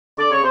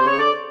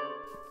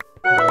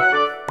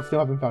still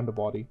haven't found the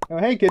body. Oh,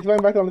 hey kids,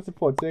 welcome back to Unlisted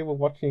Thoughts. Today we're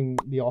watching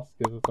the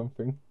Oscars or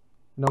something.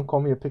 Don't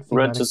call me a pixie.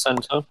 Red to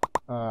center.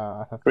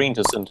 Green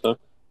to center.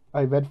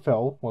 Red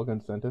fell. Welcome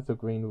to center, so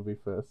green will be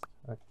first.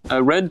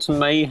 Okay. Red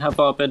may have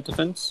our bed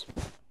defense.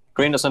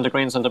 Green to center,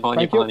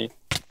 behind you. Oh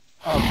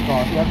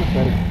god, he has a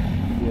better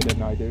idea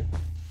than I do.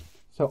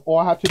 So all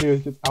I have to do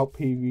is just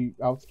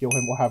outskill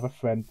him or have a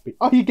friend be—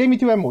 Oh, he gave me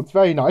 2 emeralds.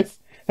 Very nice.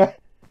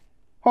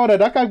 Hold on,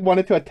 that guy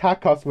wanted to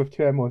attack us with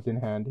 2 emeralds in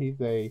hand. He's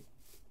a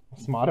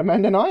smarter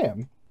man than I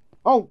am.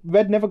 Oh,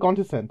 red never gone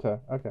to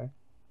center. Okay.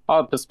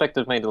 Our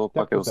perspective made it look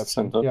like it was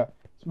center. Yeah.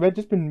 So red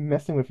just been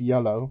messing with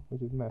yellow,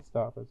 which is messed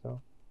up as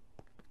well.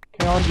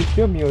 Kaon, you're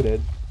still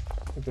muted,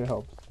 if it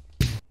helps.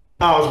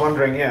 I was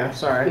wondering, yeah,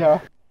 sorry. Yeah.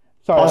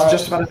 Sorry,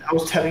 I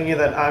was telling you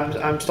that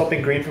I'm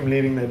stopping green from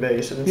leaving their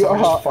base, and then someone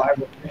just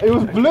fireballed. It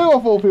was blue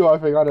of all people, I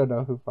think. I don't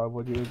know who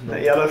fireballed you. The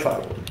yellow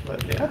fireball,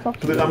 but yeah.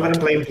 Blue, I'm going to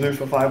blame blue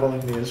for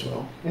fireballing me as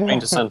well. Yeah. Green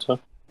to center.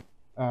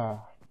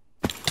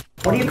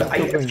 What do you got?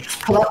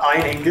 Just pull out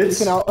iron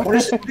ingots? What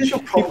is your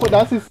problem?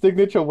 That's his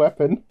signature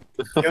weapon.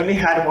 He only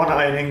had 1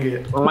 iron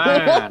ingot.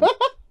 Man!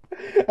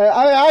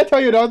 I tell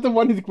you, that was the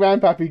one his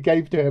grandpappy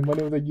gave to him when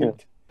he was a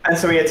youth. And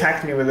so he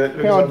attacked me with it.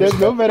 There's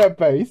no red at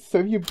base, so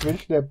if you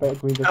bridge their back,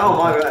 oh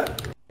my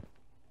god.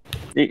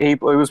 He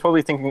was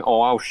probably thinking,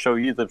 oh, I'll show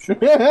you the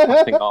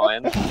fucking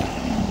iron.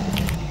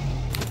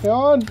 Come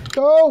on,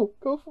 go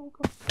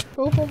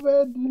for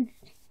bed.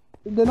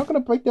 They're not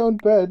gonna break their own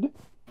bed.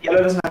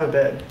 Yellow doesn't have a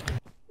bed.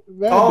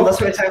 Red that's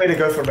why they tell me to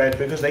go for red,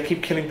 because they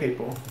keep killing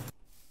people.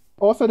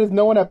 Also, there's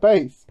no one at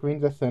base.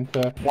 Green's a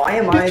center. Why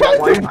am He's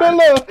trying to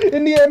pillar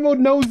in the emerald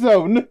no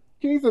zone.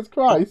 Jesus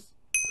Christ.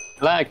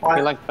 He lagged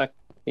back.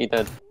 He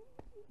did.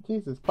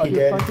 Jesus Christ. He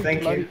did.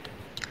 Thank you.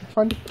 He's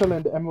trying to pillar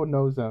in the emerald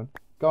no zone.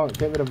 Go on,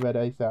 get rid of red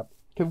ASAP.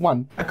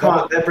 One. I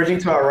can't. They're bridging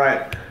to our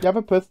right. You have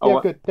a person. Yeah,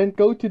 good. Then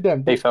go to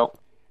them. They fell.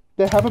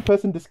 They have a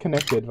person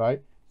disconnected,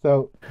 right?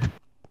 So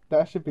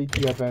that should be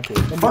to your advantage.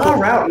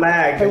 Far out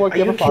lag. Hey, what, are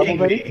you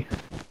kidding me?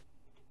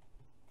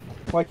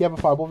 Like, you have a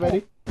fireball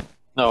ready?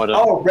 No, I don't.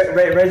 Oh,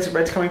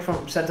 red's coming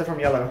from center from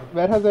yellow.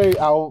 Red has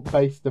a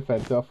owl-based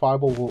defense, so a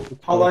fireball will...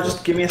 Hold on,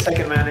 just give me a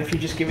second, man. If you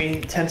just give me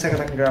 10 seconds,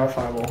 I can grab a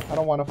fireball. I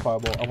don't want a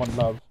fireball. I want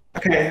love.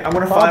 Okay, I'm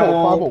gonna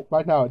fireball. Fireball,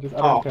 right now. Just, I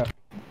don't care.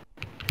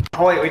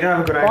 Oh wait, we don't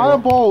have a good angle.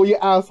 Fireball, you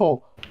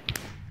asshole!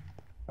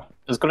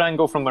 There's a good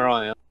angle from where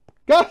I am.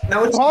 God,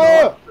 no, it's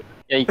fire! not.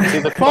 Yeah, you can see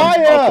the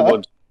fire! of the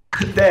wood.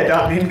 They're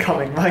done,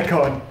 incoming, my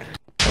god.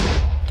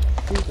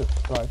 Jesus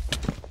Christ.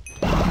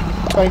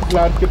 Thanks,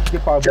 lad. Good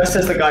fireball. Just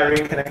as the guy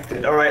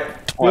reconnected. Alright.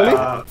 Really?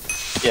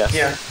 Yes.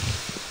 Yeah.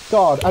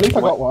 God, at least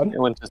I got one. It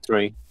went to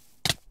 3.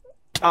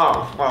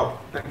 Oh, well,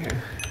 okay.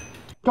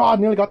 God,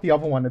 nearly got the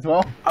other one as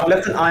well. I've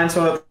left an iron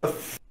sword at the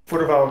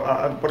foot of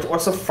our...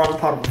 what's the front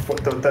part of the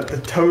foot?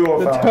 The toe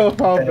of our... toe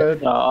of our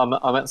bed. No,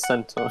 I'm at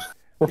center.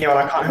 Yeah, well,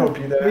 I can't help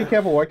you there. Be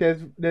careful, Work.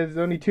 There's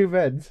only 2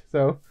 reds,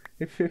 so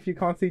if you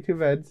can't see 2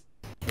 reds...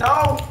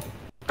 No!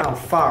 Oh,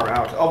 far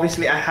out.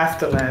 Obviously, I have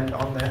to land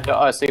on there. Yeah,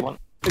 I see one.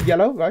 The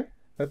yellow, right?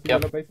 That's the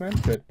yellow base man?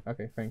 Good.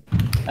 Okay, thanks.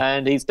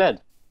 And he's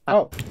dead.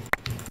 Oh.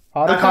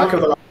 Heart I attack? can't kill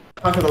the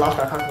last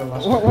guy. I can't kill the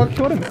last guy. What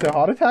killed him? Is it a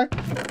heart attack?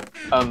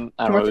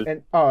 Arrow.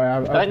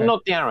 Okay.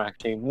 Not the arrow,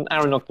 actually. An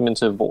arrow knocked him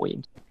into a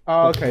void.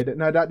 Oh, okay.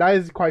 No, that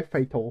is quite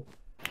fatal.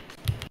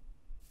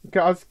 Okay,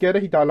 I was scared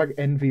that he died like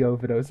envy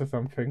overdose or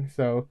something,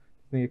 so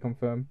need to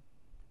confirm.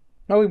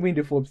 Oh, we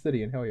do full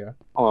obsidian, hell yeah.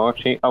 Oh,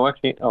 actually,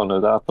 oh no,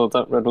 I thought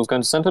that red was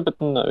going to center, but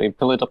no, he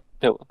pillared up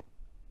pillar.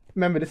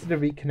 Remember, this is the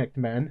reconnect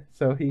man,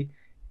 so he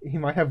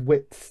might have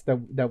wits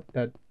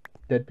that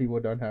dead people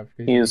don't have.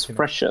 He is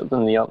fresher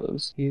than the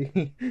others.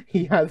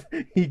 He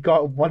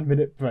got a 1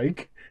 minute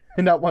break,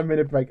 and that 1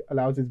 minute break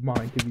allows his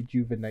mind to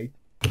rejuvenate.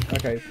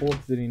 Okay, full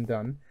obsidian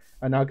done.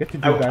 I now get to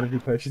do vanity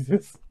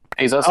purchases.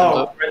 He's our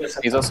center.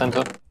 He's our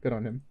center. Good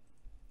on him.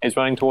 He's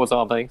running towards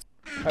our base.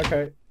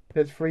 Okay,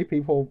 there's 3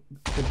 people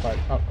to fight.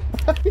 Oh,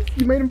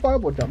 you made him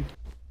fireball jump.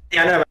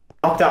 Yeah, I know.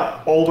 I knocked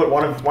out all but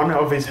one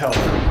of his health.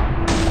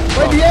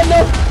 Wait, yeah,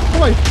 no! Oh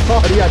my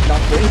god, he had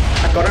nothing.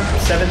 I got him from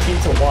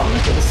 17 to 1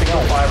 with a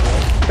single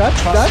fireball.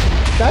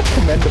 That's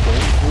commendable.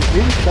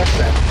 We respect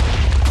that.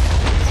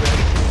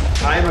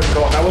 I am a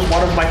god. That was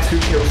one of my 2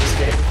 kills this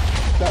game.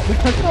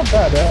 That's not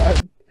bad.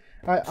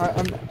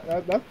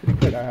 That's pretty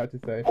good, I have to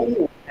say.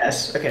 Oh,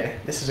 yes. Okay,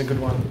 this is a good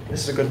one.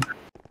 This is a good.